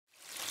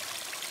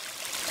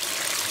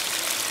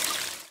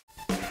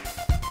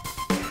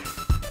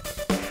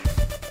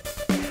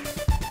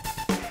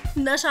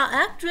Nasha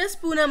actress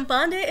Poonam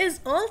Pandey is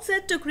all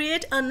set to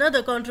create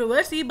another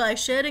controversy by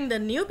sharing the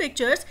new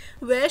pictures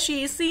where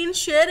she is seen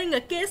sharing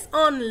a kiss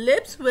on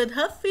lips with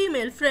her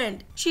female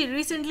friend. She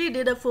recently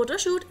did a photo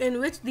shoot in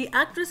which the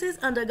actress's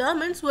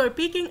undergarments were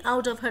peeking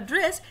out of her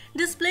dress,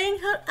 displaying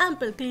her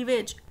ample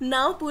cleavage.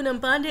 Now Poonam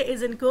Pandey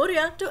is in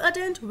Korea to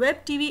attend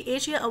Web TV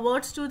Asia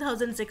Awards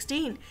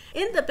 2016.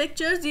 In the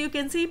pictures, you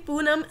can see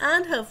Poonam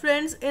and her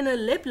friends in a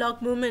lip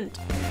lock moment.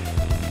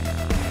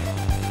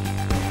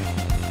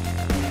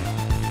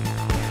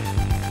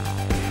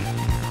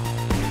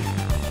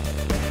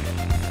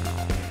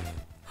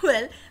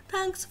 Well,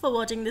 thanks for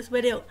watching this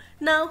video.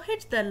 Now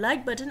hit the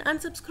like button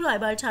and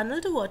subscribe our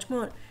channel to watch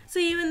more.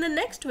 See you in the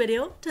next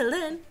video. Till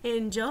then,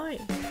 enjoy.